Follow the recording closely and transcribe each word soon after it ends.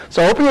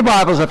So open your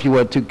Bibles, if you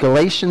would, to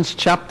Galatians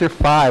chapter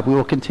 5. We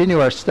will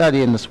continue our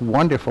study in this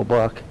wonderful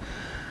book.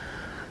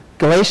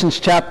 Galatians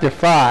chapter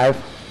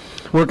 5.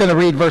 We're going to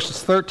read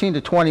verses 13 to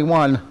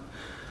 21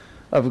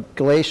 of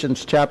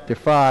Galatians chapter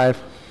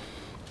 5.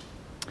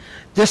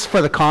 Just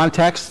for the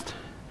context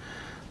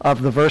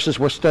of the verses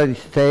we're studying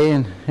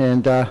today.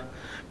 And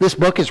this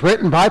book is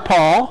written by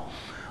Paul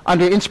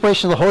under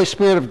inspiration of the Holy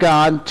Spirit of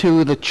God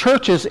to the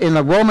churches in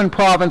the Roman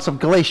province of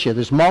Galatia.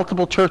 There's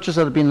multiple churches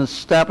that have been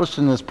established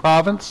in this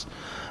province.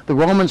 The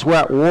Romans were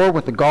at war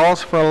with the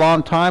Gauls for a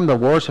long time. The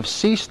wars have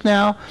ceased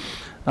now.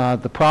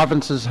 The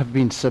provinces have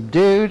been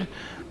subdued,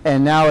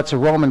 and now it's a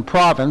Roman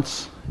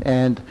province.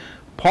 And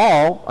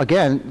Paul,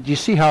 again, do you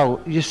see how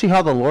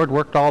the Lord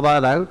worked all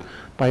that out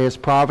by his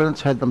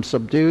providence, had them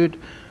subdued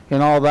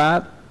and all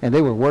that, and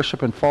they were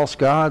worshiping false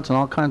gods and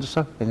all kinds of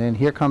stuff. And then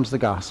here comes the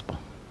gospel.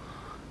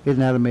 Isn't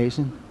that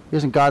amazing?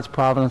 Isn't God's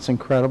providence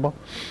incredible?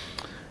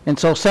 And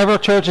so several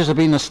churches have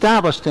been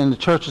established in the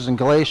churches in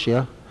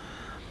Galatia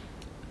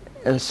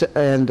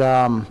and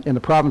in the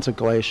province of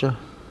Galatia.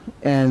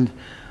 And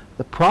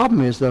the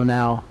problem is, though,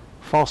 now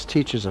false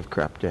teachers have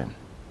crept in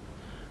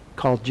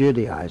called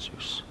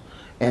Judaizers.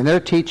 And they're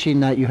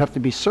teaching that you have to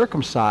be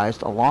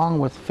circumcised along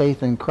with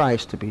faith in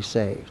Christ to be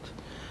saved.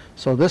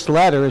 So this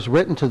letter is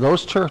written to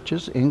those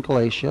churches in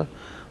Galatia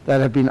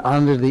that have been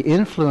under the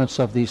influence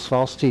of these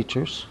false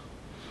teachers.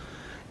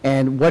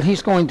 And what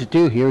he's going to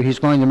do here, he's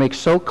going to make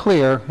so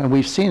clear, and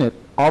we've seen it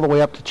all the way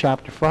up to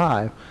chapter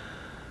 5,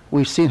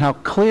 we've seen how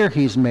clear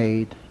he's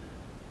made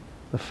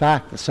the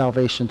fact that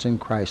salvation's in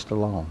Christ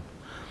alone.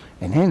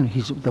 And then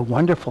the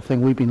wonderful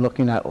thing we've been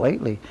looking at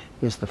lately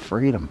is the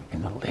freedom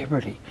and the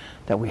liberty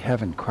that we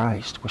have in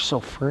Christ. We're so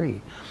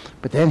free.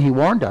 But then he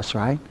warned us,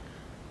 right?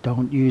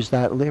 Don't use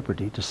that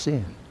liberty to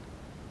sin.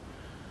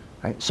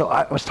 Right? So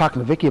I was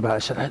talking to Vicki about it. I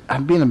said,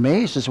 I'm being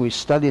amazed as we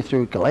study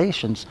through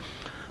Galatians,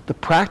 the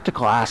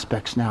practical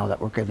aspects now that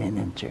we're getting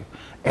into.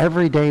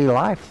 Everyday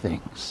life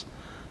things,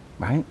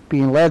 right?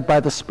 Being led by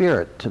the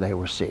Spirit today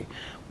we're seeing.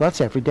 Well, that's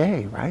every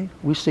day, right?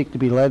 We seek to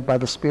be led by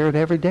the Spirit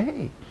every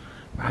day,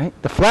 right?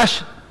 The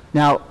flesh,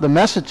 now the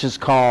message is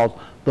called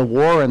The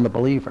War in the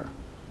Believer.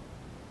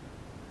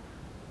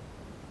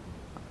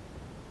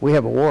 We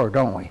have a war,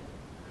 don't we?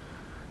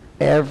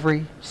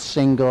 Every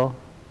single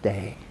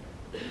day.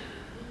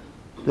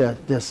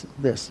 This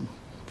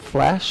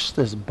flesh,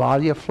 this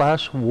body of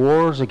flesh,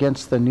 wars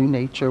against the new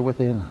nature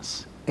within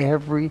us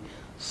every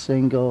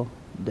single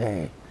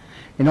day.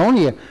 And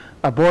only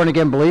a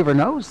born-again believer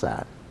knows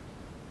that.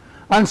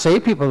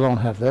 Unsaved people don't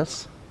have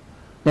this.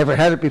 Never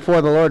had it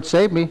before the Lord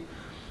saved me.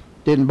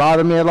 Didn't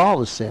bother me at all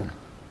to sin.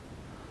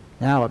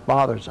 Now it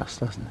bothers us,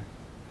 doesn't it?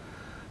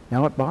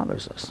 Now it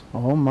bothers us.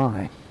 Oh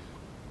my.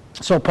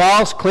 So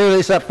Paul's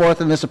clearly set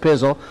forth in this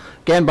epistle,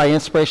 again by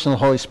inspiration of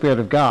the Holy Spirit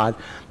of God,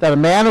 that a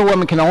man or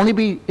woman can only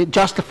be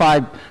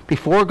justified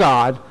before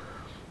God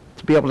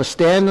to be able to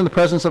stand in the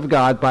presence of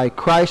God by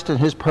Christ and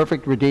his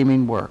perfect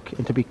redeeming work,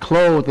 and to be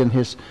clothed in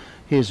his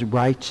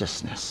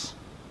righteousness.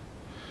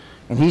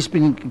 And he's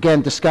been,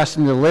 again,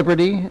 discussing the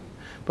liberty,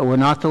 but we're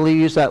not to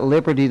use that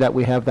liberty that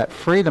we have, that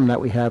freedom that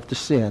we have to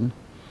sin.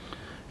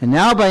 And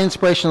now by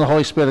inspiration of the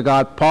Holy Spirit of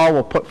God, Paul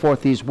will put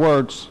forth these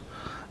words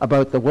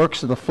about the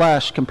works of the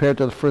flesh compared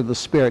to the fruit of the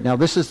Spirit. Now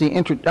this is the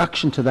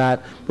introduction to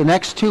that. The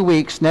next 2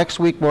 weeks, next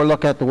week we'll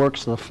look at the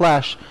works of the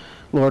flesh,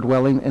 Lord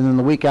willing, and then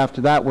the week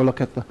after that we'll look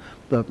at the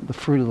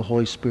fruit of the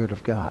Holy Spirit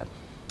of God.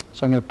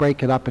 So I'm going to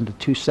break it up into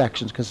 2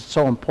 sections because it's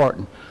so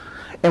important.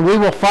 And we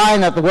will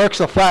find that the works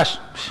of the flesh,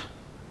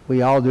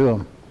 we all do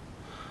them.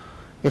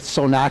 It's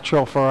so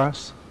natural for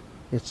us.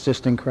 It's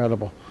just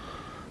incredible.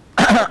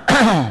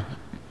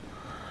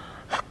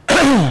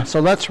 So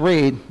let's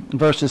read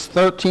verses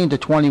 13 to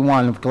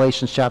 21 of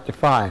Galatians chapter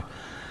 5.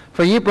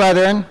 For you,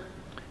 brethren,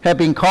 have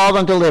been called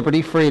unto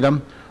liberty,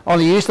 freedom,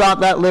 only use not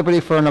that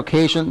liberty for an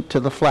occasion to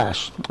the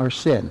flesh, or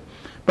sin,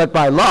 but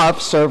by love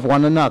serve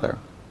one another.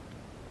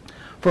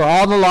 For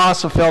all the law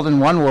is fulfilled in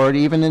one word,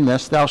 even in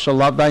this, thou shalt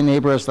love thy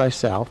neighbor as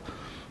thyself.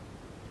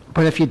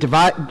 But if you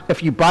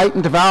bite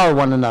and devour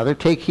one another,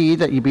 take heed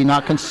that you be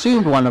not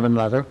consumed one of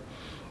another.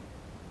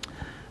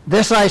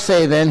 This I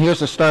say then, here's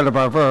the start of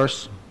our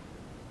verse,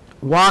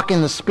 walk in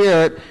the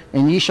Spirit,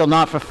 and ye shall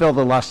not fulfill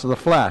the lust of the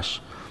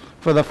flesh.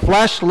 For the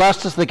flesh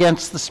lusteth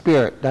against the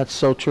Spirit. That's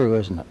so true,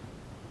 isn't it?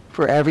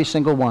 For every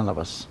single one of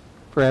us.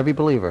 For every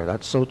believer.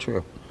 That's so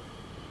true.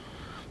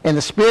 And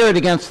the Spirit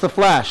against the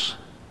flesh.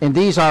 And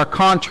these are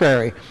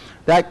contrary.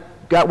 That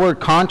word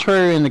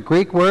contrary in the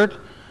Greek word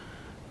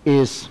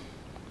is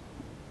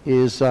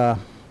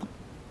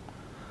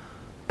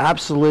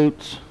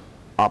absolute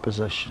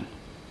opposition.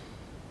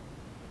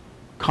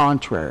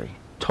 Contrary.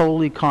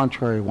 Totally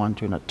contrary one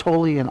to another,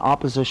 totally in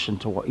opposition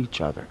to each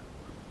other.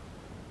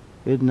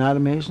 Isn't that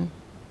amazing?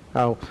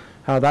 How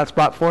that's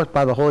brought forth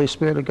by the Holy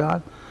Spirit of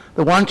God?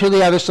 The one to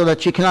the other, so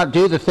that you cannot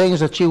do the things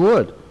that you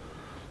would.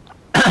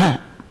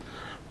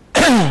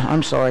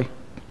 I'm sorry.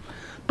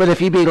 But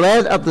if ye be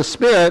led of the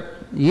Spirit,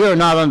 ye are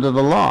not under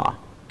the law.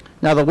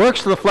 Now the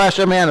works of the flesh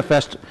are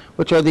manifest,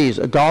 which are these: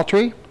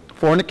 adultery,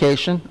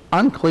 fornication,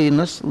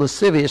 uncleanness,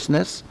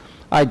 lasciviousness,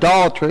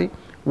 idolatry,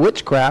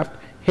 witchcraft,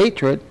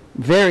 hatred,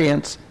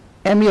 variance,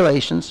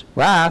 emulations,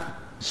 wrath,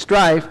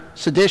 strife,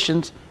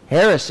 seditions,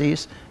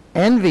 heresies,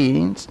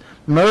 envyings,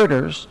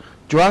 murders,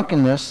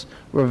 drunkenness,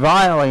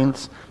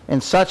 revilings,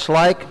 and such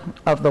like,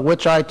 of the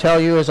which I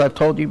tell you, as I've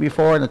told you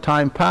before in the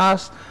time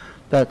past,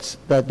 that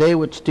they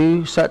which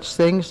do such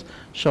things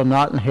shall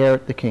not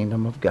inherit the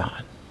kingdom of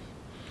God.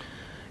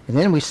 And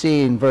then we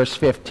see in verse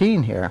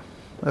 15 here,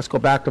 let's go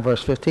back to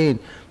verse 15.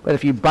 But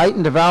if you bite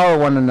and devour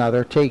one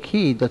another, take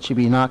heed that you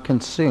be not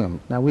consumed.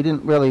 Now, we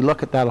didn't really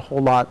look at that a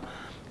whole lot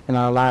in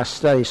our last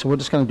study, so we're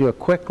just going to do a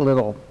quick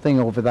little thing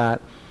over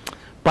that.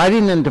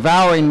 Biting and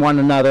devouring one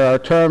another are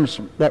terms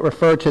that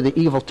refer to the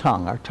evil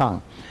tongue, our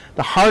tongue.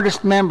 The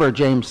hardest member,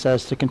 James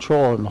says, to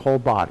control in the whole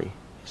body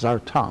is our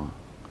tongue.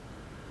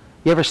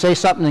 You ever say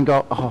something and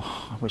go,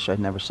 oh, I wish I'd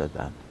never said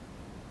that.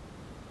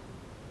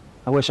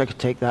 I wish I could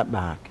take that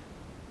back.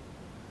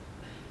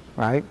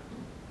 Right?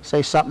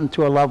 Say something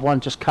to a loved one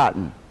just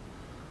cutting.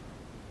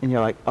 And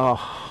you're like,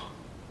 oh,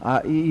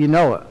 you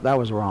know it. That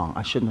was wrong.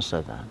 I shouldn't have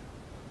said that.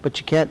 But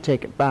you can't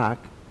take it back.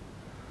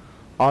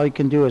 All you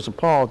can do is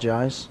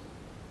apologize.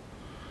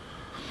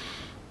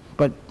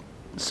 But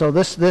so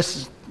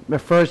this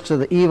refers to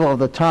the evil of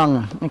the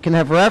tongue. It can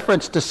have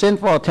reference to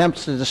sinful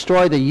attempts to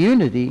destroy the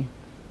unity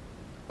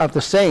of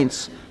the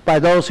saints by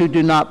those who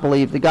do not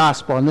believe the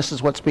gospel. And this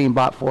is what's being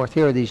brought forth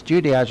here. These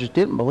Judaizers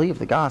didn't believe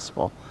the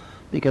gospel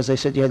because they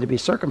said you had to be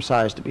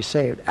circumcised to be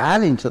saved,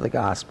 adding to the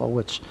gospel,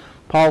 which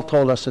Paul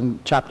told us in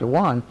chapter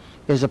 1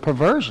 is a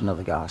perversion of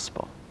the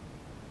gospel.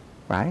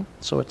 Right?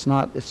 So it's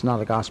not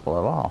a gospel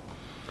at all.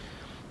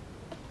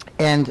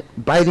 And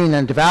biting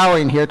and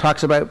devouring here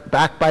talks about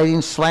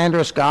backbiting,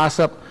 slanderous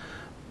gossip.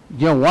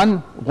 You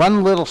know,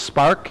 one little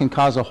spark can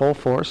cause a whole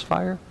forest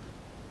fire.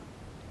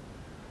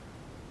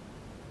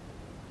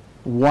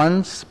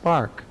 One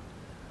spark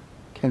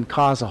can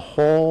cause a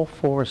whole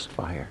forest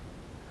fire.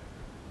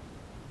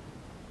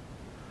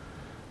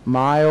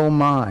 My, oh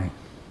my.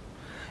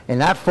 And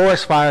that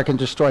forest fire can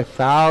destroy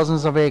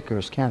thousands of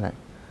acres, can it?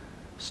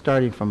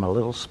 Starting from a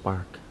little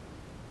spark.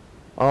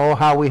 Oh,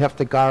 how we have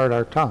to guard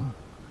our tongue.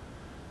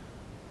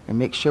 And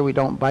make sure we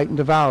don't bite and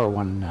devour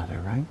one another,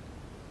 right?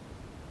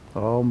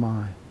 Oh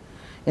my.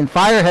 And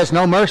fire has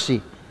no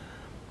mercy.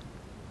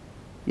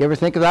 You ever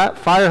think of that?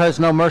 Fire has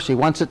no mercy.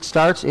 Once it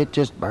starts, it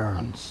just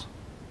burns.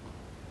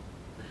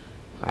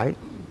 Right?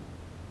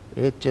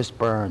 It just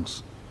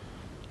burns.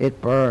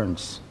 It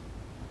burns.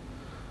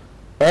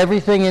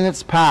 Everything in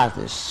its path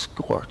is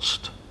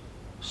scorched.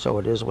 So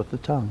it is with the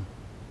tongue.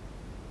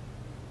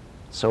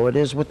 So it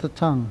is with the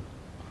tongue.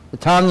 The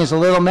tongue is a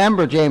little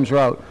member, James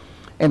wrote,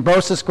 and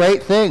boasteth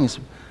great things.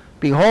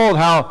 Behold,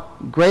 how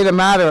great a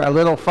matter a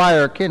little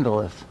fire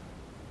kindleth.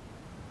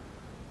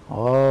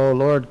 Oh,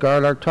 Lord,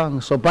 guard our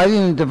tongue. So biting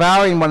and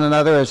devouring one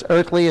another is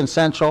earthly and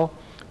sensual,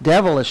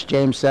 devilish,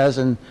 James says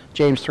in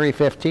James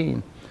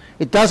 3:15.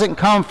 It doesn't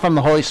come from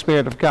the Holy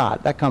Spirit of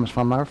God. That comes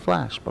from our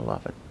flesh,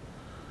 beloved.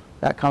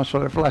 That comes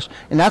from our flesh.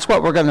 And that's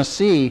what we're going to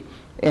see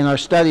in our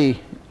study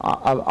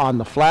on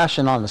the flesh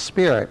and on the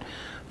spirit,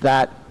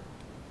 that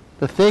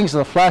the things of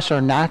the flesh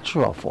are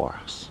natural for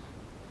us,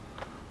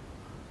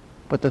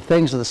 but the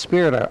things of the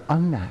spirit are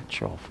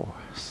unnatural for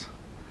us.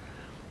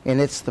 And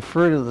it's the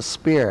fruit of the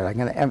Spirit.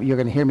 You're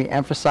going to hear me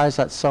emphasize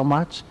that so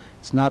much.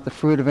 It's not the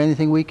fruit of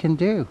anything we can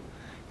do.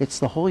 It's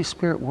the Holy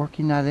Spirit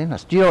working that in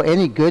us. Do you know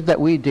any good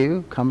that we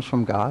do comes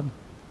from God?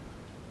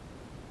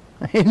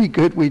 Any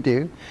good we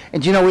do.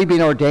 And do you know we've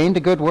been ordained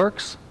to good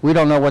works? We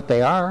don't know what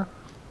they are.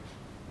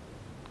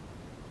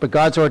 But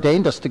God's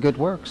ordained us to good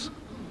works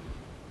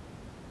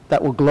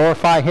that will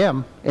glorify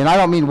Him. And I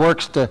don't mean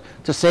works to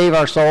save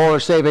our soul or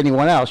save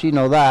anyone else. You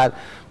know that.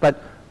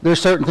 But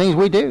there's certain things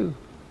we do.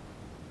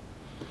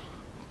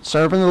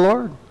 Serving the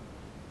Lord.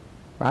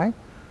 Right?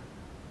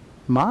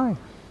 My.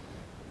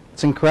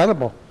 It's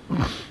incredible.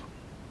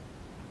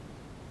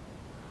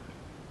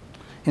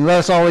 And let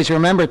us always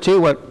remember, too,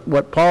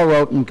 what Paul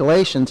wrote in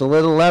Galatians, a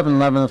little leaven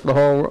leaveneth the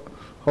whole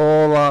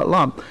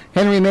lump.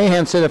 Henry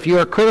Mahan said, if you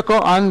are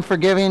critical,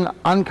 unforgiving,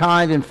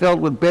 unkind, and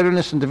filled with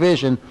bitterness and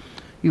division,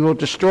 you will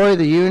destroy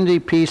the unity,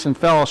 peace, and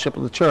fellowship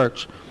of the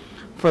church.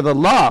 For the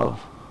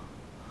love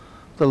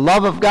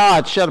of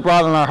God shed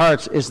abroad in our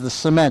hearts is the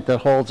cement that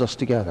holds us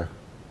together.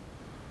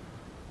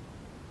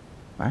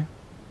 Right?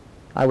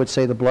 I would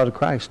say the blood of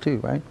Christ, too,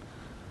 right?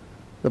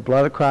 The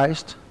blood of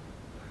Christ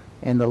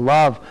and the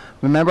love.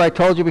 Remember I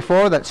told you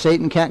before that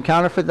Satan can't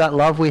counterfeit that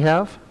love we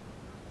have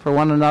for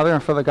one another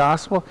and for the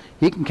gospel?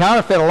 He can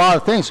counterfeit a lot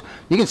of things.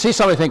 You can see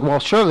somebody think, well,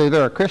 surely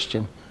they're a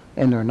Christian,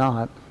 and they're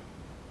not.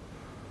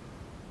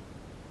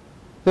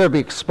 They'll be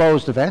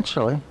exposed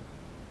eventually.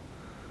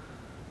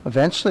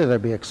 Eventually they'll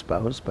be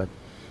exposed, but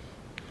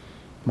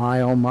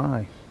my, oh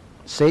my.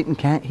 Satan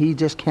he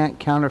just can't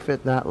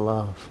counterfeit that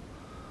love.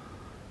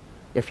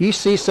 If you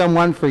see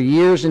someone for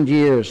years and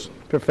years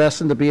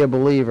professing to be a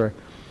believer,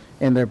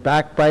 and they're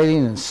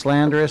backbiting and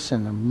slanderous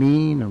and they're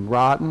mean and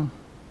rotten,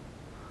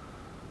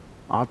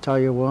 I'll tell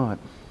you what,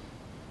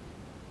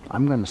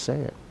 I'm going to say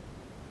it.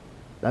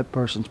 that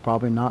person's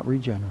probably not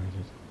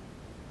regenerated.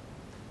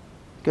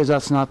 Because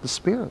that's not the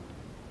Spirit.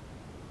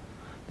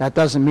 That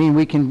doesn't mean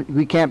we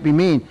can't be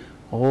mean.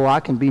 Oh, I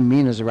can be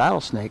mean as a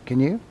rattlesnake, can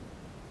you?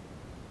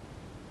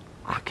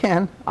 I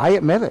can. I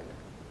admit it.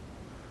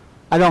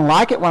 I don't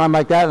like it when I'm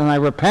like that, and I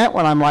repent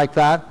when I'm like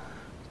that,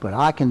 but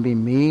I can be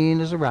mean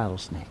as a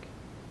rattlesnake.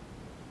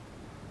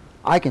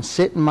 I can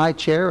sit in my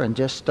chair and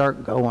just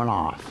start going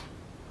off.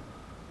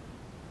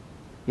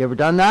 You ever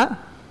done that?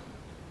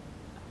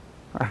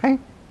 All right?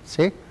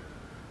 See?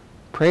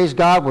 Praise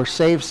God, we're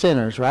saved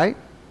sinners, right?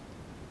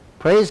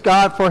 Praise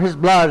God for His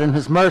blood and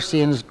His mercy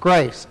and His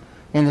grace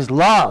and His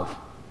love.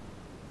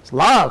 His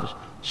love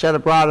shed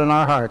abroad in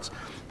our hearts.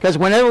 Because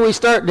whenever we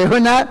start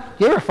doing that,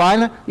 you ever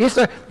find that? You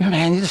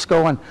just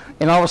go on,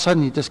 and all of a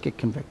sudden you just get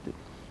convicted.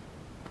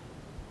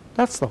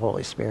 That's the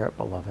Holy Spirit,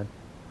 beloved.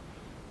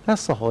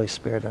 That's the Holy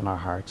Spirit in our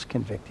hearts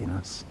convicting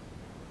us.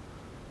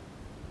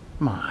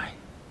 My.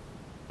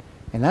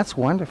 And that's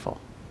wonderful.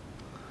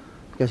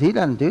 Because He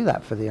doesn't do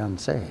that for the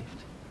unsaved.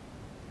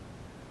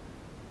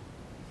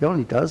 He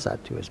only does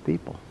that to His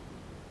people.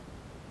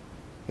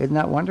 Isn't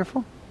that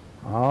wonderful?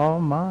 Oh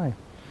my.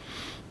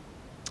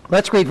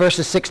 Let's read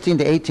verses 16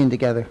 to 18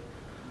 together.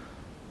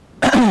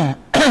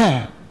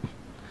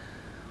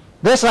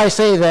 This I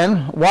say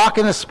then, walk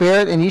in the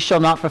Spirit, and ye shall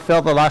not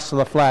fulfill the lust of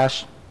the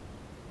flesh.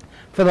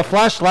 For the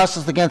flesh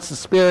lusteth against the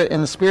Spirit,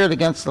 and the Spirit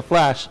against the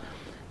flesh,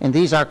 and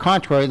these are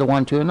contrary the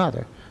one to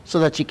another, so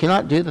that ye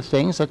cannot do the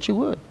things that you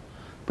would.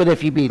 But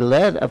if ye be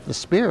led of the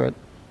Spirit,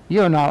 ye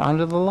are not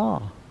under the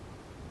law.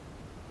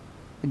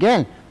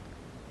 Again,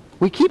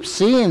 we keep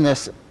seeing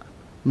this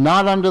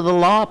not under the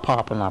law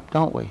popping up,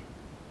 don't we?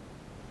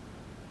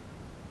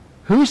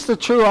 Who's the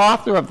true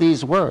author of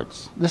these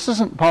words? This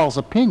isn't Paul's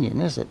opinion,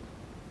 is it?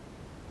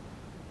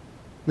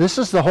 This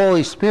is the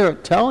Holy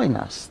Spirit telling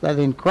us that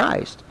in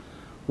Christ,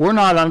 we're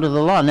not under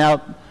the law.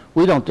 Now,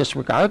 we don't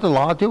disregard the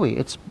law, do we?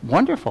 It's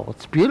wonderful,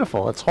 it's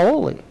beautiful, it's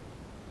holy.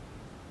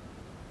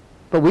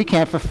 But we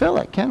can't fulfill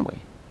it, can we?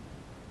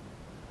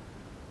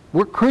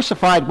 We're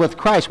crucified with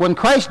Christ. When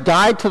Christ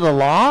died to the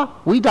law,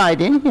 we died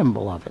in Him,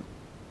 beloved.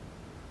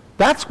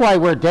 That's why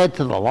we're dead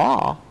to the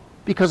law,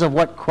 because of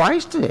what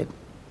Christ did.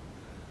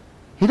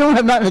 He don't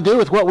have nothing to do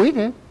with what we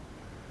did.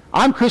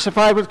 I'm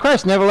crucified with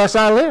Christ, nevertheless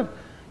I live.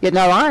 Yet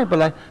not I,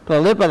 but I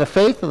live by the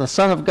faith of the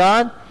Son of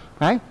God,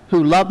 right,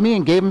 who loved me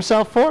and gave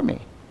Himself for me.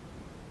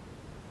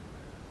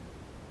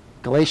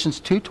 Galatians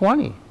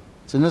 2:20.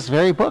 It's in this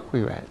very book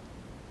we read.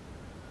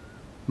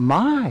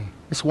 My,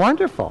 it's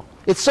wonderful.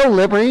 It's so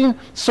liberating,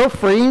 so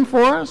freeing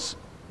for us.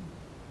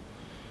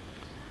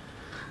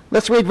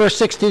 Let's read verse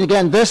 16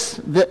 again. This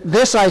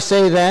I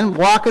say then,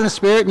 walk in the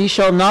Spirit, and ye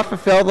shall not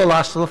fulfill the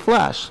lust of the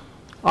flesh.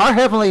 Our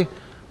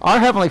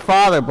Heavenly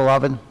Father,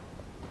 beloved,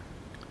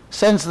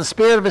 sends the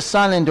Spirit of His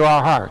Son into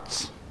our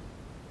hearts.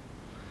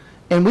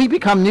 And we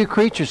become new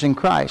creatures in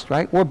Christ,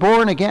 right? We're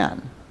born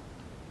again.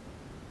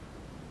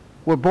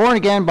 We're born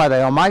again by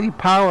the almighty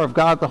power of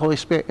God, the Holy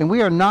Spirit. And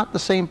we are not the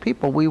same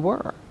people we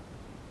were.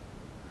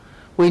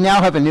 We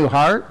now have a new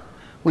heart.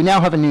 We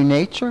now have a new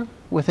nature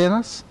within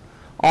us.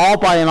 All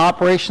by an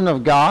operation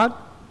of God.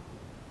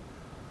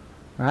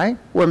 Right?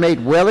 We're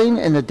made willing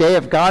in the day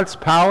of God's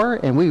power,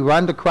 and we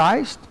run to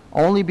Christ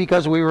only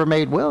because we were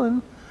made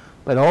willing.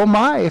 But oh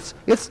my,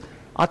 it's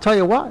I'll tell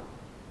you what,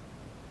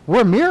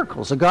 we're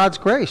miracles of God's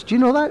grace. Do you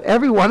know that?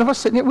 Every one of us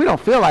sitting here, we don't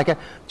feel like it.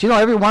 Do you know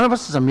every one of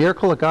us is a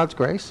miracle of God's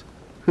grace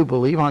who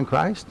believe on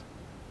Christ?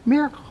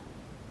 Miracle.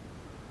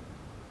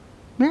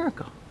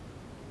 Miracle.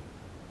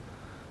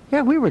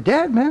 Yeah, we were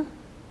dead, man.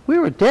 We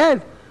were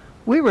dead.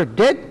 We were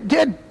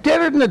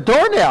deader than a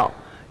doornail.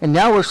 And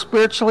now we're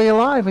spiritually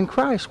alive in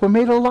Christ. We're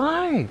made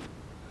alive.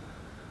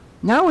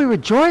 Now we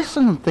rejoice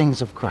in the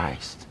things of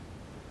Christ.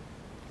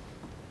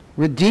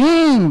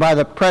 Redeemed by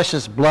the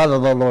precious blood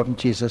of the Lord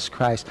Jesus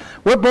Christ.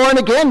 We're born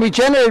again,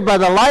 regenerated by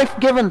the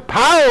life-giving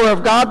power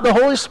of God the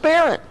Holy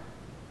Spirit.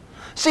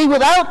 See,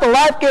 without the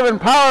life-giving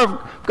power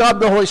of God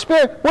the Holy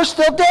Spirit, we're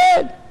still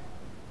dead.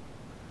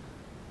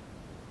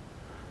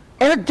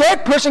 And a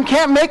dead person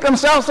can't make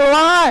themselves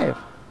alive,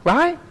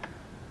 right?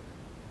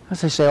 As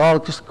they say, oh,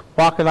 just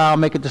walk an aisle,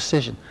 make a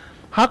decision.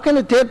 How can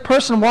a dead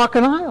person walk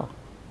an aisle?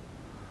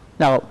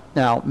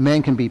 Now,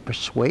 men can be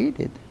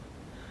persuaded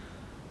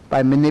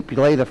by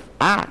manipulative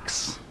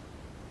acts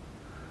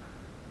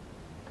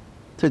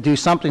to do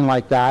something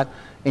like that,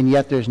 and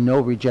yet there's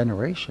no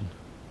regeneration.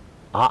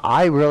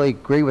 I really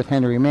agree with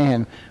Henry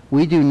Mahan.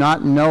 We do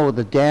not know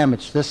the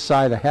damage this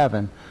side of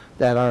heaven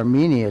that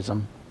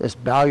Arminianism, this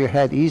bow your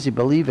head, easy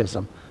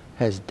believism,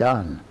 has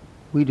done.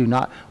 We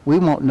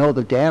won't know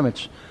the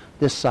damage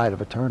this side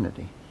of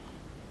eternity.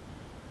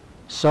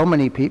 So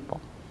many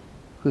people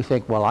who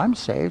think, well, I'm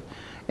saved,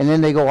 and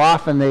then they go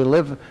off and they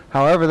live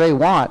however they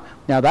want.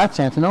 Now that's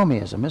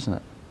antinomianism, isn't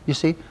it? You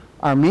see,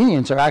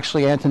 Armenians are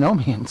actually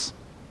antinomians.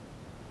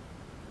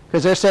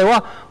 Because they say,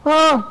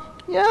 well,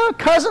 yeah,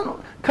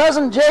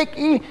 cousin Jake,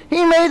 he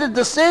made a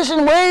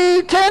decision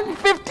way 10,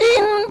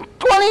 15,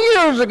 20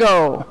 years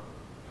ago.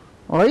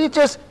 Well, he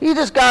just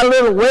got a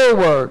little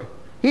wayward.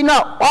 He's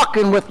not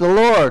walking with the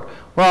Lord.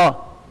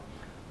 Well,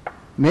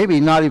 maybe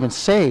not even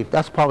saved.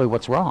 That's probably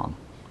what's wrong.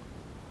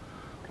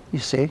 You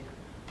see?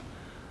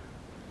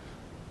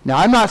 Now,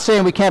 I'm not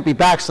saying we can't be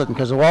backslidden,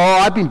 because,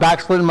 well, I've been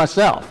backslidden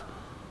myself.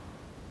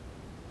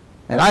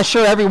 And I'm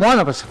sure every one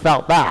of us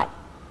felt that.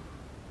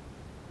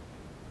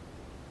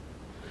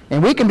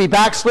 And we can be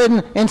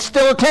backslidden and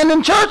still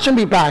attending church and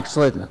be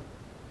backslidden.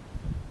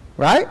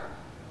 Right?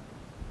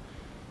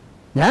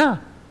 Yeah.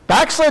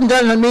 Backslidden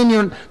doesn't mean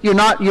you're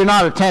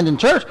not attending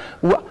church.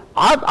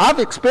 I've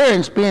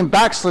experienced being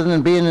backslidden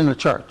and being in the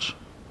church.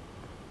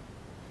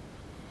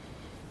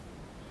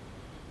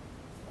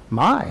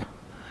 My.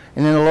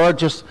 And then the Lord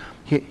just,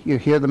 you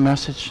hear the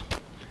message,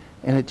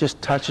 and it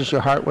just touches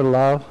your heart with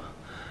love.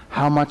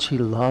 How much He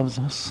loves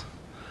us.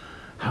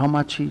 How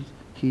much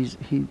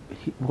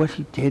what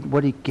He did,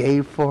 what He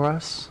gave for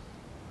us.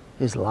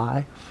 His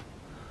life.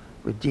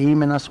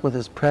 Redeeming us with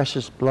His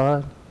precious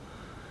blood.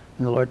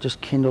 And the Lord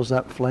just kindles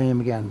that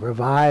flame again.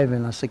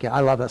 Reviving us again. I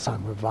love that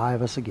song.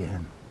 Revive us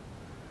again.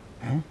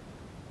 Eh?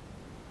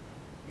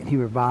 And He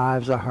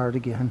revives our heart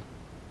again.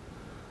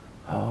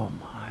 Oh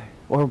my.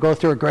 Or we'll go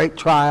through a great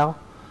trial.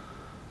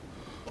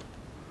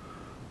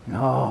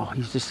 No,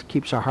 He just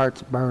keeps our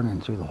hearts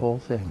burning through the whole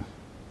thing.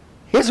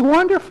 He's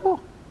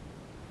wonderful.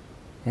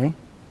 Okay?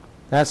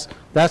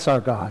 That's our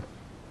God.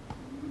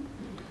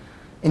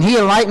 And He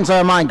enlightens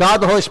our mind. God,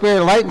 the Holy Spirit,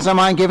 enlightens our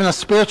mind, giving us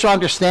spiritual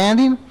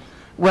understanding,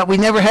 what we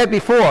never had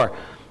before.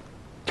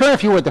 Turn,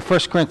 if you would, to 1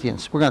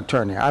 Corinthians. We're going to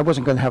turn here. I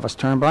wasn't going to have us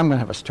turn, but I'm going to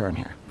have us turn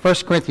here. 1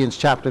 Corinthians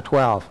chapter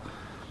 12.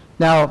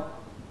 Now,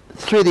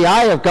 through the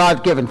eye of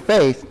God-given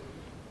faith,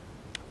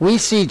 we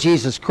see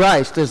Jesus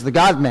Christ as the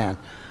God-man,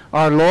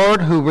 our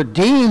Lord, who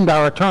redeemed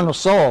our eternal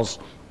souls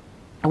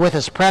with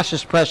His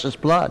precious, precious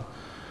blood.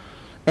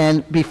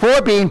 And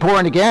before being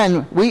born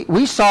again,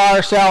 we saw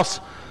ourselves,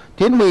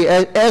 didn't we,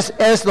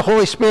 as the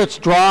Holy Spirit's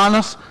drawing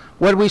us,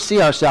 what did we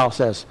see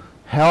ourselves as?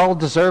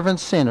 Hell-deserving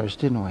sinners,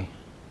 didn't we?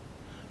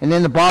 And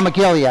then the balm of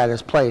Gilead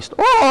is placed.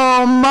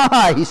 Oh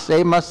my, He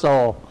saved my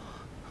soul.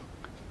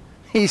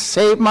 He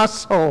saved my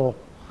soul.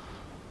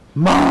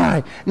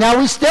 My. Now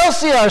we still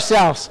see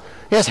ourselves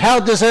as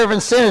hell-deserving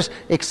sinners,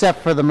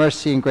 except for the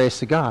mercy and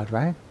grace of God,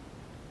 right?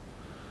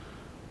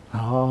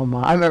 Oh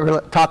my. I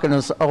remember talking to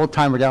this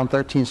old-timer down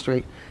 13th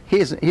Street.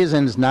 He's in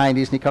his 90s,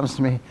 and he comes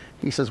to me.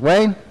 He says,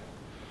 Wayne,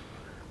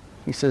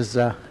 he says,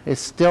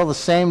 it's still the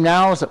same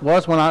now as it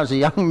was when I was a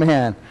young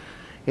man.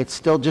 It's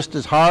still just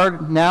as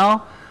hard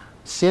now.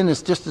 Sin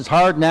is just as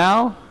hard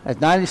now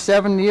at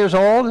 97 years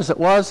old as it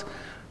was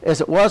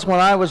when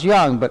I was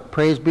young. But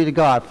praise be to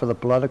God for the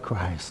blood of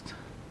Christ.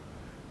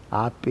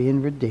 I've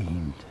been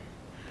redeemed.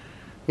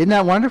 Isn't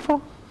that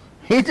wonderful?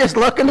 He's just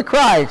looking to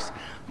Christ.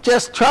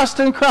 Just trust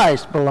in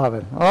Christ,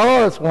 beloved.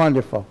 Oh, it's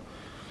wonderful.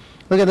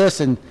 Look at this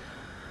in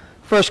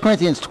 1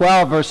 Corinthians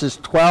 12, verses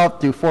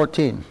 12 through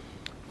 14.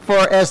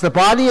 For as the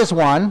body is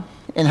one,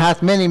 and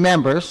hath many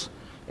members,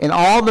 and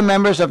all the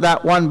members of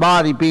that one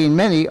body, being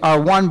many, are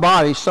one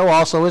body, so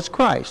also is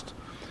Christ.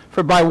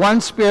 For by one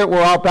Spirit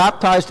we're all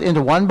baptized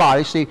into one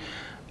body. See,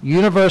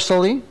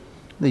 universally,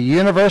 the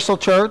universal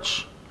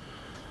church,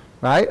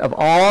 right, of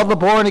all the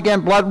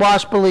born-again,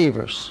 blood-washed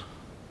believers.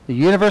 The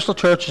universal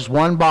church is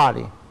one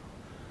body.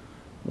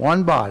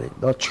 One body.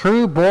 The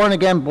true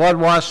born-again,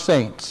 blood-washed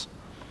saints.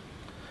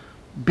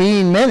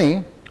 Being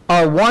many,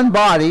 are one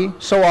body,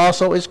 so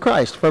also is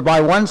Christ. For by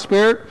one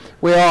Spirit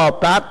we are all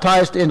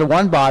baptized into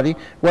one body,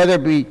 whether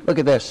it be, look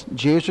at this,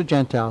 Jews or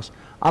Gentiles.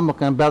 I'm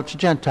looking at a bunch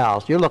of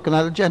Gentiles. You're looking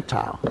at a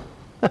Gentile.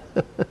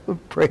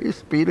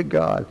 Praise be to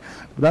God.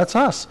 That's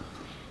us.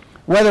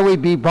 Whether we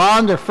be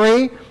bond or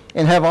free,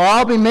 and have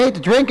all been made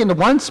to drink into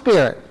one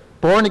Spirit,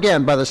 born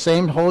again by the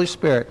same Holy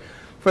Spirit.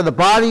 For the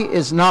body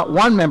is not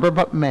one member,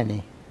 but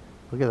many.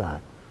 Look at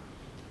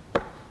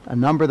that. A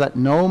number that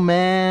no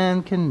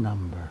man can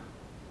number.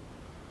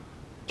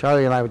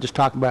 Charlie and I were just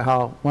talking about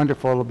how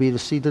wonderful it'll be to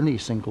see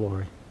Denise in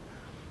glory.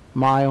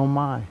 My, oh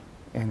my.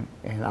 And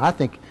I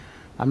think,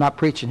 I'm not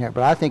preaching here,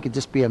 but I think it'd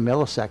just be a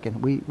millisecond.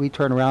 We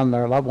turn around and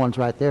our loved ones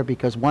right there,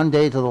 because one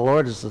day to the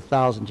Lord is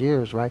 1,000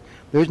 years, right?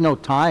 There's no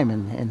time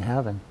in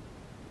heaven.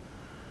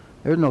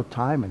 There's no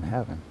time in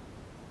heaven.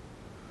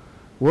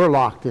 We're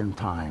locked in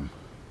time.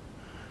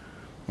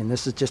 And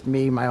this is just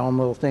me, my own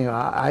little thing.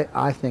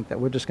 I think that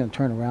we're just going to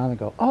turn around and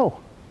go, oh,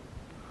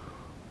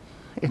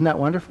 isn't that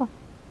wonderful?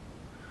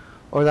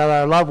 Or that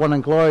our loved one in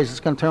glory is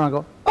just going to turn around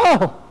and go,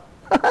 oh,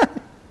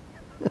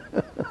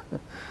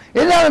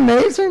 isn't that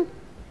amazing?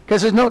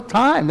 Because there's no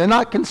time. They're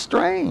not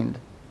constrained.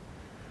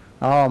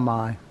 Oh,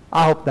 my.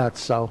 I hope that's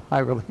so. I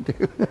really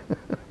do.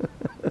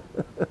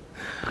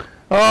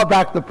 Oh,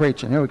 back to the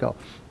preaching. Here we go.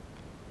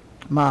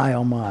 My,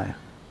 oh, my.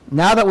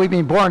 Now that we've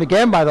been born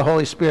again by the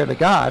Holy Spirit of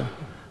God,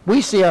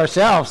 we see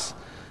ourselves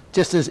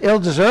just as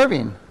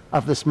ill-deserving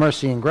of this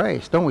mercy and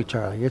grace, don't we,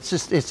 Charlie? It's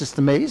just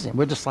amazing.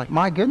 We're just like,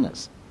 my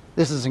goodness.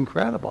 This is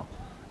incredible.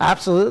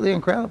 Absolutely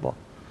incredible.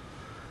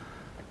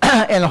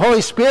 And the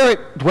Holy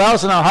Spirit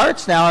dwells in our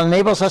hearts now and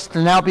enables us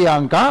to now be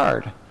on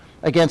guard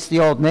against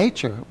the old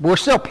nature. We're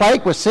still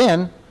plagued with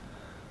sin.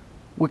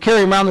 We're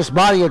carrying around this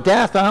body of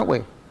death, aren't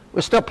we?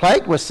 We're still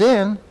plagued with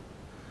sin.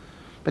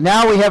 But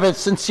now we have a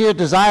sincere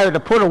desire to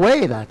put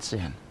away that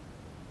sin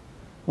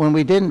when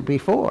we didn't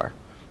before.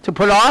 To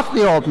put off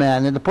the old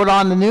man and to put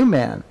on the new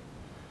man.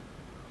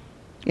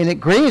 And it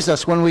grieves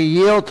us when we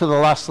yield to the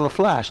lust of the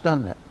flesh,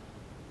 doesn't it?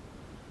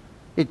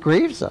 It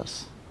grieves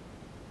us.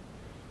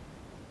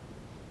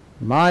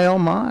 My, oh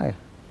my.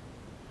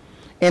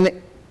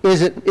 And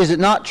is it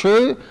not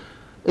true?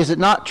 Is it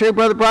not true,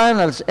 Brother Brian,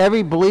 that it's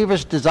every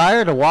believer's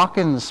desire to walk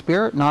in the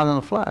Spirit, not in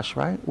the flesh,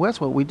 right? Well, that's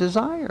what we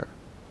desire.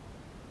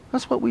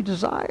 That's what we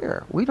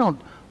desire. We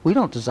don't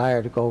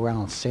desire to go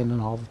around sinning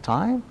all the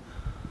time.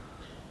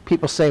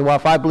 People say, well,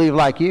 if I believe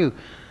like you,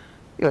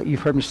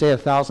 you've heard me say it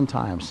 1,000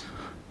 times.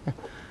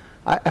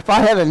 If I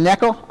had a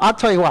nickel, I'll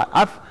tell you what,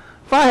 if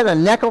I had a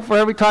nickel for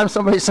every time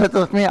somebody said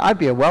that to me, I'd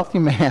be a wealthy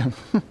man.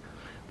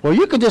 Well,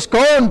 you could just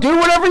go and do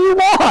whatever you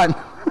want.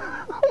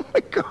 Oh my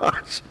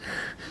gosh.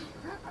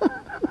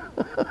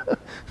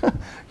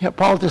 Yeah,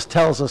 Paul just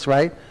tells us,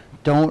 right?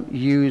 Don't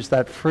use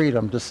that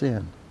freedom to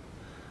sin.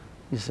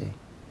 You see,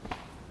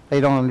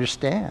 they don't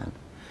understand.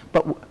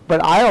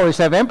 But I always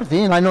have empathy,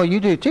 and I know you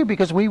do too,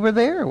 because we were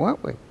there,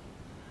 weren't we?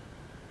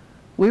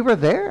 We were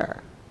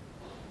there.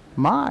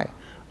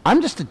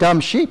 I'm just a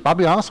dumb sheep, I'll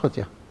be honest with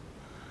you.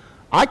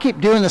 I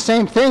keep doing the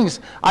same things.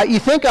 You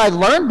think I'd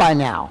learn by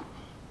now.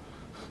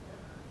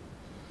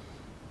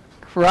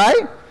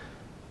 Right?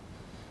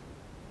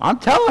 I'm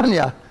telling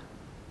you.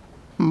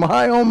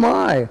 My, oh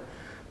my.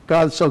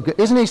 God's so good.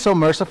 Isn't he so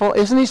merciful?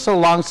 Isn't he so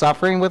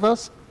long-suffering with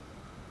us?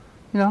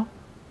 You know?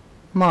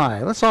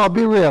 My, let's all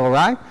be real,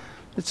 right?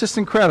 It's just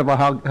incredible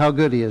how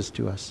good he is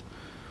to us.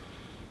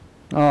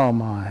 Oh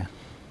my.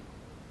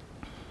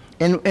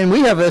 And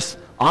we have this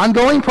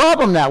ongoing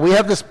problem now. We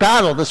have this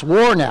battle, this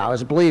war now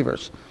as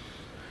believers.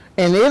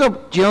 And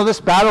this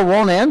battle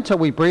won't end until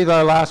we breathe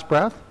our last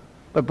breath.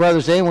 But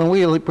Brother Zane, when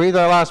we breathe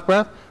our last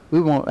breath,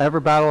 we won't ever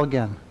battle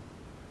again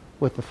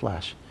with the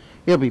flesh.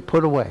 It'll be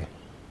put away.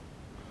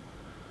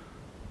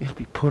 It'll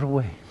be put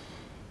away.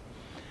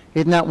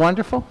 Isn't that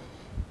wonderful?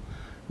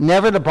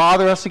 Never to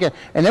bother us again.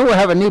 And then we'll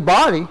have a new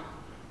body.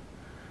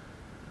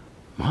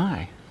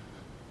 My.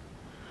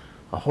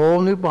 A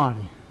whole new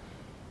body.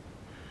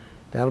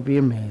 That'll be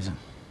amazing.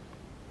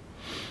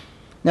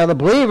 Now the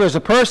believer is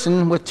a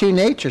person with two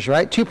natures,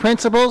 right? Two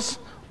principles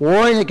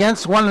warring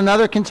against one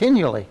another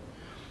continually.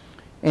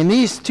 And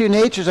these two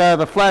natures are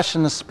the flesh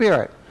and the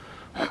spirit.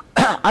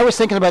 I was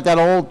thinking about that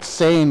old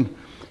saying,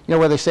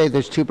 where they say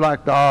there's two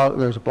black dogs,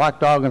 there's a black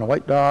dog and a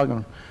white dog,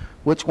 and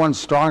which one's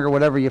stronger,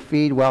 whatever you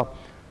feed. Well,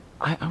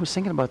 I was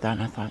thinking about that,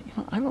 and I thought,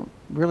 I don't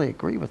really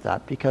agree with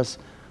that, because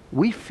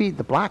we feed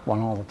the black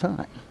one all the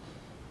time.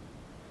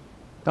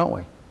 Don't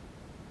we?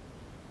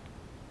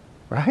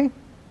 Right?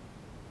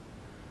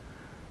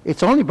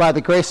 It's only by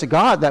the grace of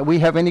God that we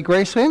have any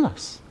grace in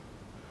us.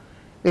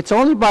 It's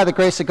only by the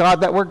grace of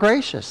God that we're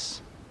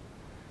gracious.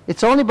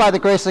 It's only by the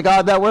grace of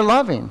God that we're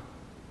loving.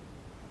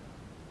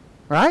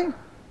 Right?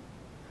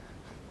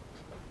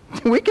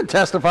 We can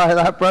testify to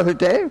that, Brother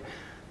Dave.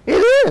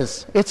 It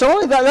is. It's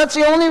only that. That's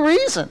the only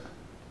reason.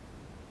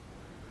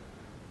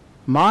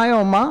 My,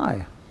 oh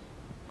my.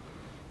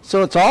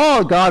 So it's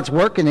all God's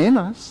working in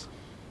us.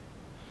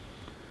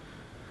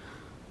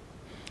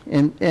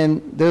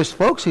 And there's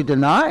folks who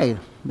deny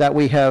that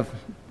we have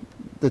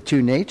the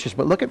two natures.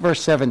 But look at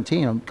verse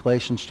 17 of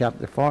Galatians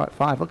chapter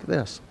 5. Look at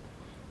this.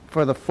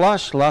 For the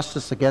flesh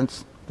lusteth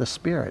against the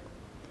spirit,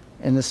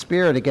 and the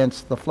spirit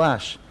against the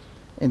flesh.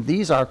 And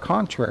these are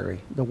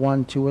contrary, the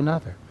one to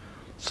another,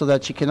 so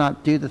that you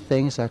cannot do the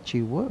things that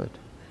you would.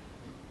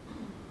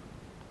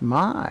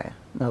 My.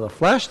 Now the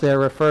flesh there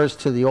refers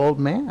to the old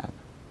man.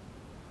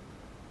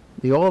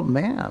 The old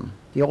man.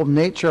 The old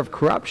nature of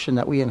corruption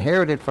that we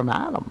inherited from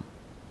Adam,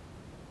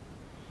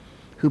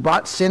 who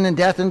brought sin and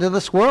death into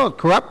this world,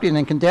 corrupting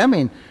and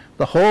condemning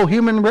the whole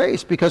human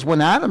race, because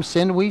when Adam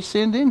sinned, we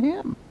sinned in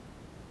him.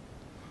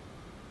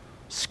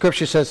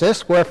 Scripture says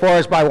this, wherefore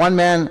as by one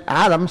man,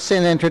 Adam,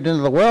 sin entered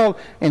into the world,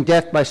 and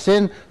death by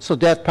sin, so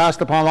death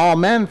passed upon all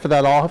men, for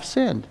that all have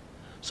sinned.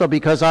 So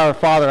because our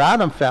father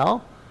Adam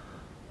fell,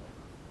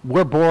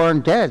 we're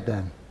born dead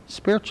then,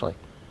 spiritually.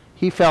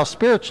 He fell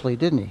spiritually,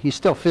 didn't he? He's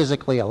still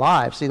physically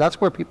alive. See, that's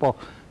where people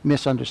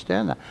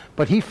misunderstand that.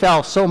 But he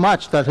fell so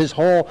much that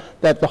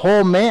the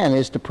whole man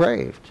is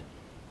depraved.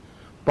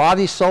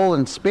 Body, soul,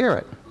 and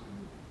spirit.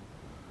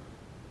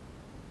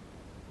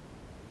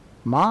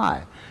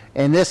 My.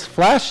 And this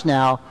flesh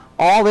now,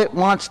 all it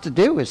wants to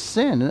do is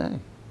sin.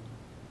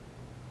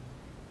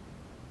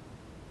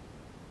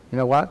 You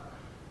know what?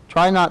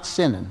 Try not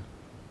sinning.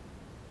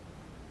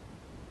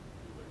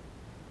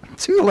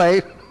 Too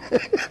late.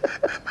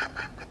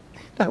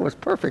 That was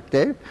perfect,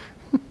 Dave.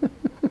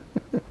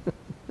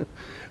 As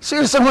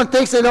soon as someone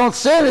thinks they don't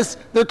sin,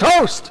 they're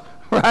toast,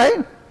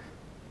 right?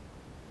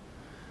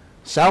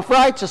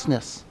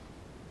 Self-righteousness.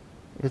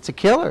 It's a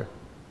killer.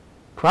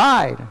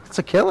 Pride. It's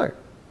a killer.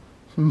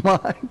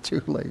 My,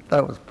 too late.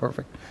 That was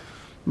perfect.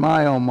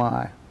 My, oh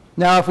my.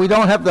 Now, if we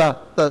don't have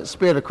the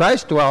Spirit of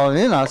Christ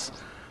dwelling in us,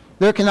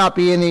 there cannot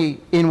be any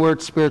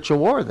inward spiritual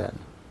war then.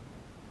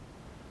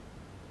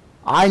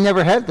 I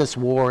never had this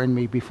war in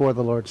me before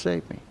the Lord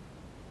saved me.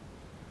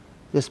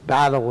 This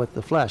battle with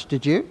the flesh.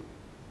 Did you?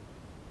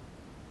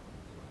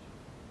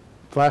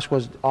 Flesh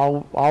was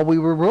all we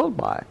were ruled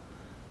by.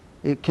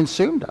 It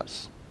consumed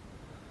us.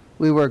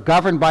 We were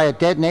governed by a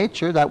dead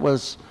nature that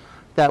was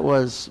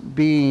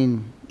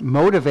being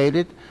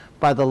motivated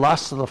by the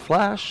lust of the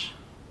flesh,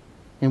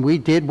 and we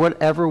did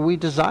whatever we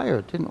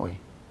desired, didn't we?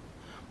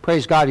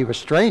 Praise God, he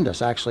restrained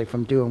us actually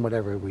from doing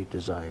whatever we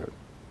desired.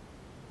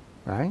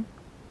 Right?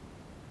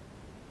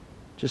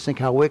 Just think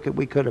how wicked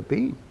we could have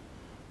been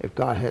if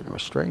God hadn't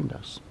restrained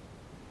us.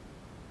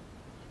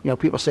 You know,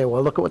 people say,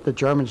 well, look at what the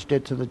Germans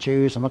did to the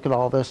Jews and look at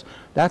all this.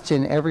 That's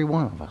in every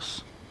one of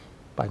us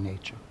by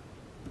nature.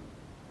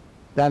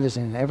 That is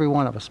in every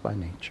one of us by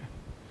nature.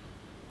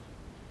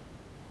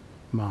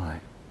 My.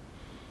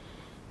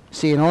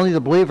 See, and only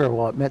the believer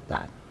will admit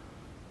that.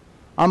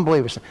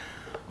 Unbelievers say,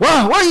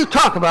 well, what are you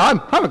talking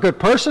about? I'm a good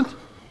person.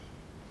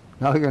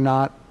 No, you're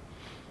not.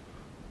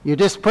 You're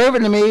just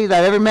proving to me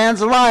that every man's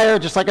a liar,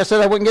 just like I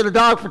said I wouldn't get a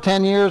dog for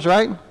 10 years,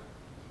 right?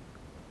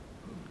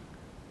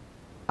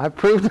 I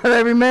proved that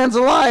every man's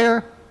a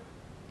liar.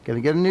 Gonna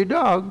get a new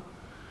dog.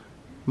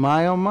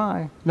 My, oh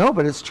my. No,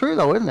 but it's true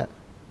though, isn't it?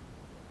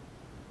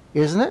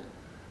 Isn't it?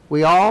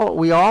 We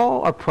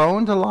all are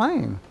prone to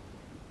lying.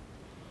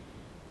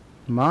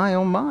 My,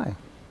 oh my.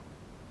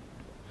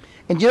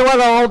 And you know what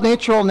our old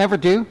nature will never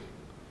do?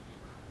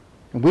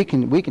 And we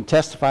can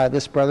testify to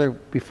this, brother,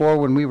 before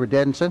when we were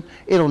dead in sin.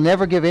 It'll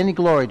never give any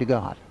glory to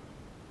God.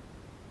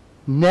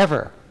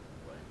 Never.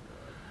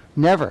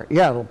 Never.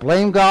 Yeah, it'll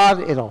blame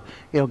God.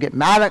 It'll get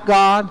mad at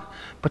God.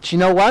 But you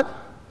know what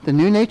the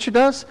new nature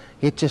does?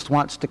 It just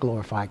wants to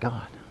glorify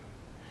God.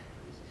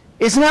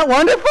 Isn't that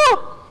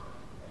wonderful?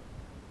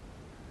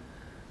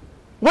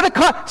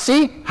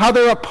 See how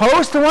they're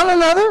opposed to one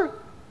another?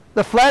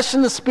 The flesh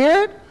and the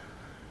spirit?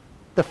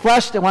 The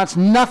flesh that wants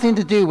nothing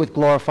to do with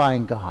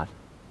glorifying God.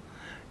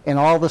 And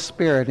all the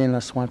spirit in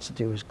us wants to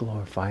do is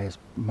glorify his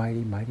mighty,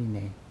 mighty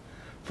name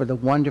for the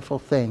wonderful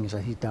things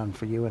that he's done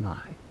for you and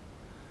I.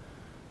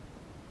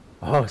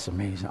 Oh, it's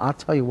amazing. I'll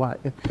tell you what,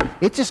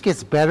 it just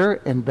gets better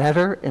and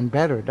better and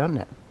better, doesn't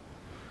it?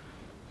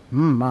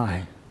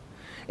 My.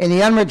 And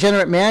the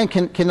unregenerate man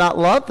cannot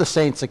love the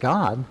saints of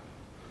God.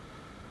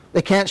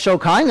 They can't show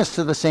kindness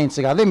to the saints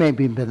of God. They may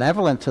be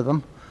benevolent to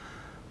them,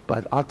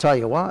 but I'll tell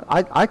you what,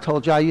 I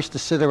told you I used to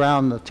sit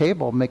around the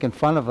table making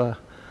fun of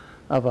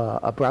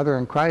a brother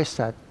in Christ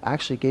that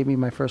actually gave me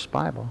my first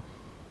Bible.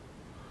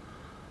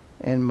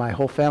 And my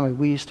whole family,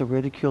 we used to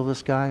ridicule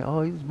this guy.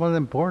 Oh, he's one of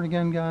them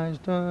born-again guys.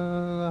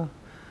 Duh.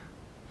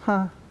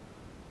 Huh.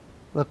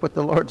 Look what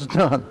the Lord's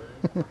done.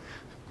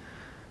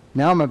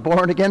 Now I'm a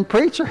born-again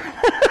preacher.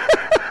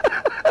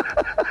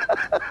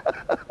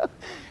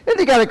 Isn't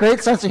he got a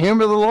great sense of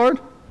humor, the Lord?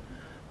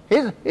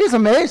 He's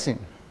amazing.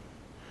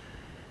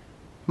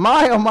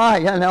 My, oh my.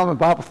 Yeah, now I'm a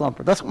Bible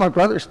thumper. That's what my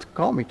brothers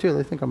call me, too.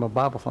 They think I'm a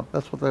Bible thumper.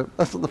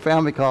 That's what the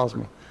family calls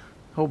me.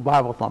 Oh,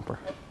 Bible thumper.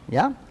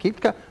 Yeah?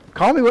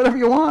 Call me whatever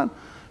you want.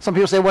 Some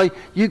people say, well,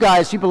 you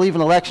guys, you believe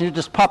in election, you're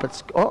just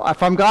puppets. Oh,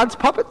 if I'm God's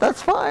puppet,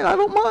 that's fine. I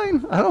don't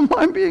mind. I don't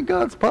mind being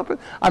God's puppet.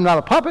 I'm not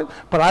a puppet,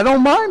 but I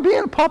don't mind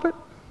being a puppet.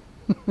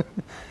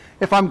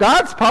 If I'm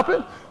God's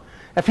puppet,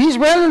 if he's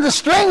running the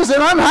strings,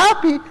 then I'm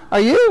happy. Are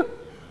you?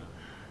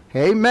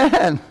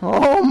 Amen.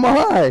 Oh,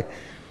 my.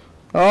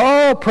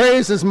 Oh,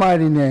 praise his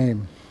mighty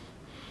name.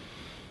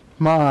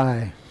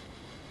 My.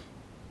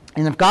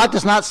 And if God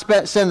does not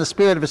send the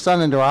Spirit of his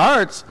Son into our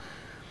hearts,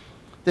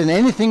 then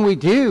anything we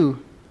do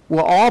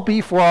will all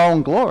be for our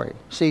own glory.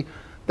 See,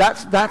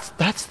 that's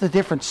the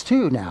difference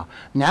too now.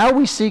 Now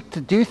we seek to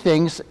do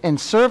things and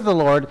serve the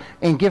Lord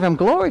and give him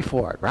glory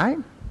for it, right?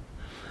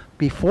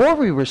 Before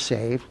we were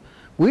saved,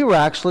 we were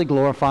actually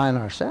glorifying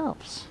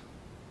ourselves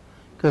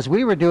because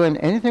we were doing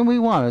anything we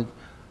wanted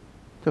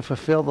to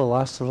fulfill the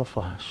lust of the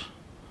flesh.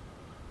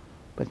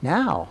 But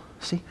now,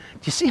 see, do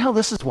you see how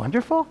this is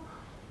wonderful?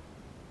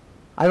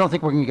 I don't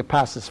think we're going to get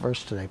past this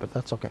verse today, but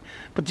that's okay.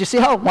 But do you see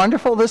how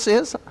wonderful this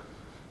is?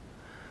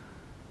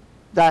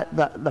 That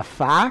the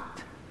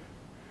fact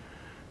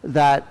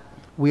that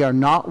we are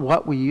not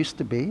what we used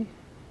to be,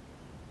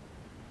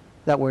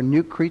 that we're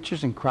new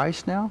creatures in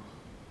Christ now,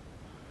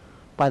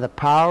 by the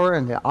power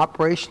and the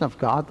operation of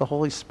God, the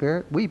Holy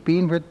Spirit, we've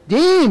been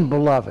redeemed,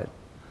 beloved.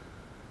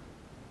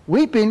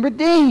 We've been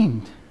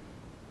redeemed.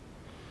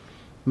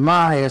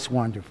 My, it's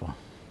wonderful.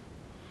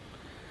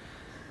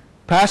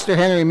 Pastor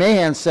Henry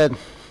Mahan said,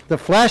 the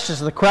flesh is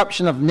the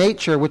corruption of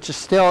nature which is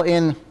still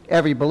in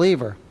every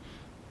believer.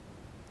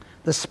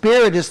 The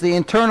Spirit is the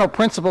internal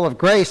principle of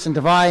grace and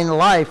divine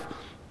life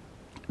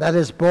that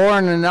is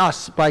born in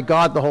us by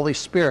God the Holy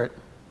Spirit.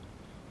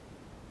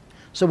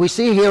 So we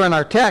see here in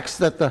our text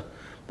that the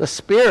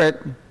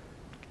Spirit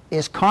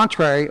is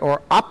contrary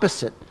or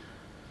opposite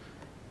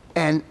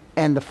and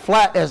the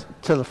flesh as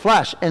to the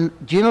flesh. And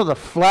do you know the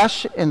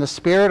flesh and the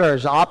Spirit are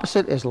as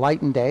opposite as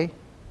light and day?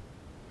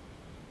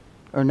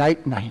 Or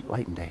light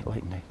and day.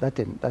 That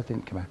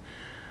didn't come out.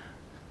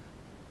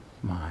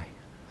 My.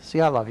 See,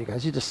 I love you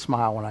guys. You just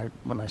smile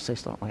when I say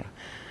something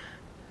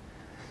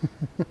like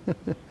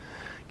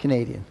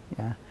Canadian,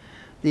 yeah.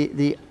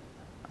 The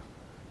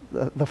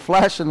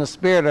flesh and the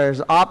spirit are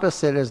as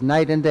opposite as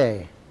night and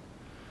day.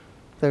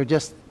 They're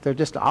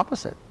just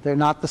opposite. They're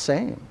not the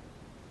same.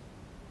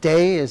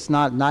 Day is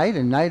not night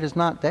and night is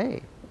not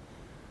day.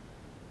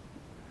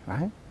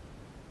 Right?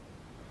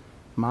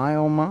 My,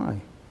 oh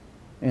my.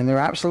 And they're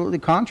absolutely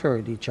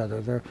contrary to each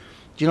other. Do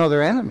you know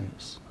they're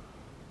enemies?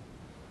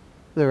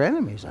 They're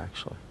enemies,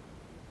 actually.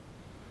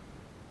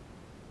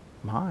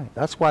 My,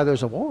 that's why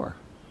there's a war.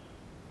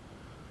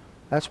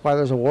 That's why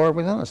there's a war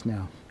within us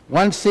now.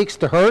 One seeks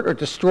to hurt or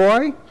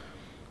destroy,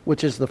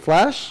 which is the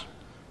flesh,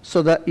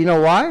 so that, you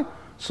know why?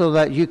 So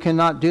that you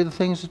cannot do the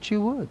things that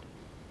you would.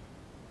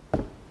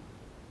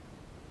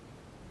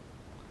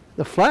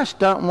 The flesh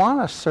doesn't want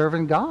us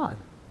serving God.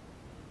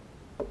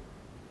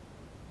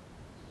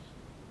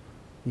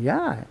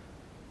 Yeah.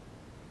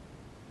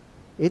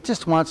 It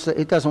just wants to,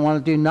 it doesn't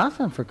want to do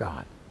nothing for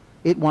God.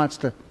 It wants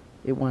to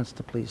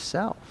please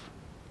self.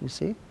 You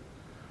see?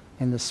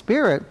 And the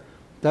spirit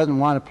doesn't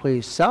want to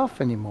please self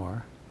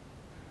anymore.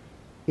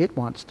 It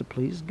wants to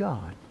please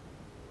God.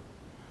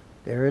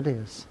 There it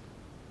is.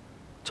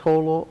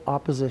 Total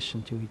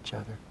opposition to each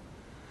other.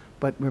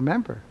 But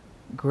remember,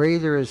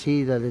 greater is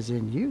he that is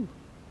in you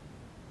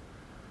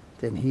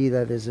than he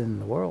that is in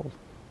the world.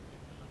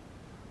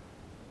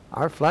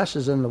 Our flesh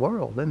is in the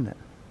world, isn't it?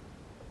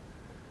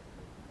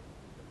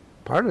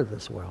 Part of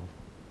this world.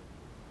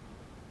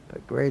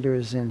 But greater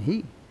is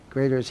he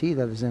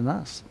that is in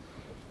us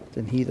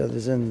than he that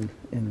is in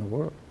the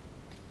world.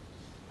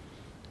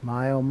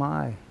 My, oh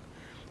my.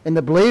 And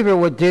the believer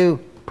would do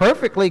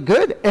perfectly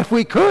good if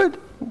we could,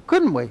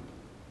 couldn't we?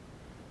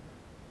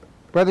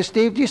 Brother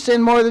Steve, do you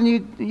sin more than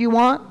you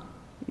want?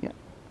 Yeah.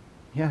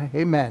 Yeah,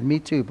 amen. Me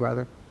too,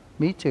 brother.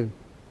 Me too.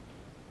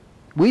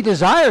 We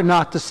desire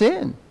not to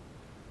sin,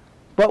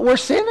 but we're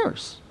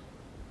sinners.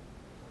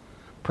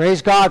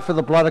 Praise God for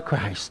the blood of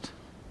Christ.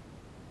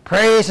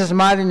 Praise his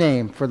mighty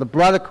name for the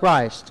blood of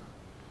Christ.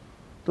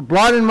 The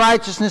blood and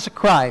righteousness of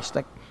Christ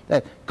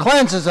that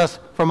cleanses us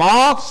from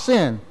all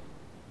sin.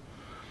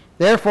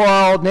 Therefore,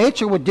 our old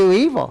nature would do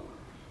evil.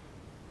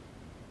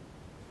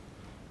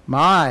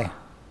 My.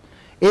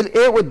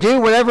 It would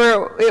do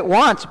whatever it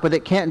wants, but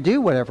it can't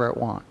do whatever it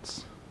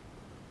wants.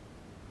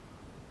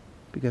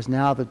 Because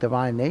now the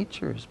divine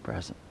nature is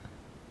present.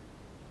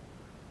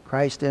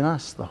 Christ in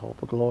us, the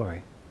hope of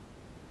glory.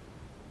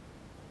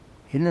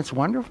 Isn't it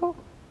wonderful?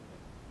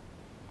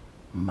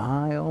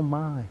 My, oh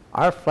my.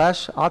 Our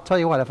flesh, I'll tell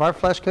you what, if our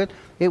flesh could,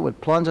 it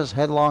would plunge us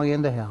headlong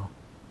into hell.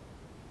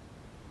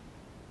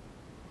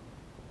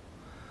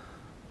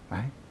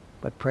 Right?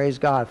 But praise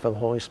God for the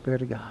Holy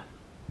Spirit of God.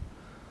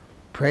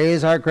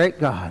 Praise our great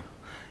God.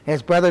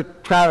 As Brother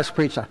Travis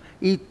preached on,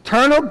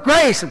 eternal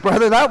grace.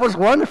 Brother, that was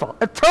wonderful.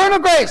 Eternal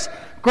grace.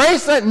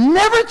 Grace that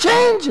never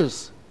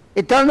changes.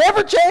 It doesn't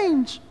ever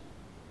change.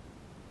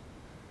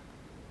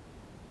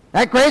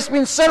 That grace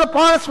being set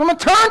upon us from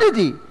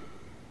eternity.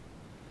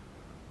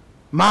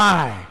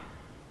 My.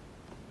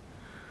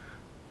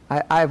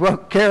 I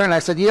wrote Karen, I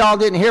said, you all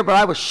didn't hear, but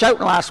I was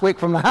shouting last week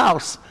from the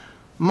house.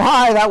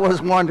 My, that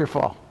was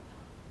wonderful.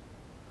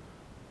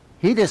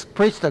 He just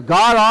preached a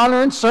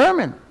God-honoring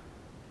sermon.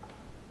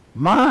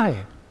 My.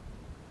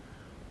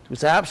 It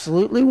was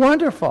absolutely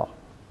wonderful.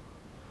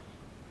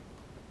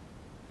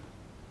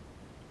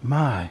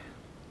 My.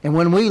 And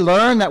when we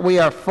learn that we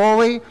are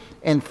fully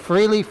and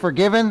freely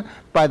forgiven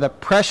by the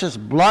precious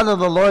blood of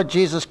the Lord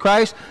Jesus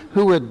Christ,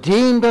 who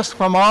redeemed us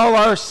from all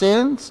our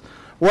sins,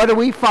 what do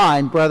we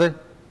find, brother?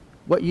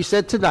 What you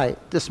said tonight,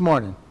 this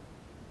morning.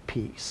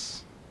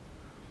 Peace.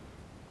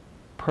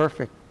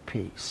 Perfect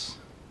peace.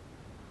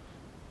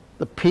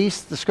 The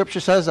peace, the scripture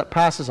says, that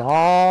passes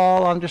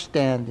all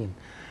understanding.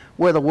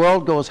 Where the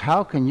world goes,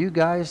 how can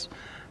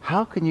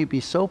you be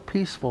so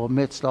peaceful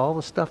amidst all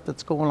the stuff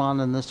that's going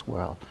on in this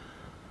world?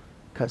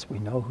 Because we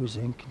know who's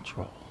in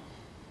control.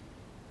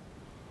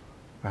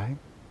 Right?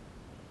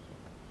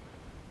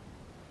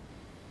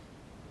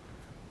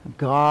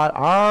 God,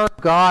 our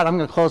God, I'm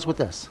going to close with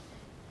this.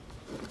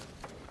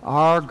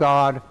 Our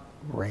God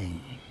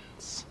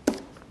reigns.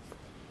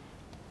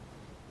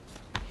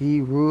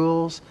 He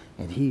rules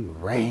and he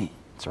reigns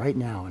right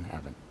now in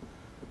heaven.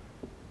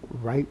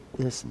 Right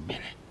this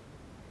minute.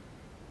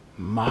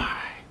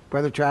 My.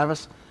 Brother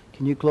Travis,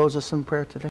 can you close us in prayer today?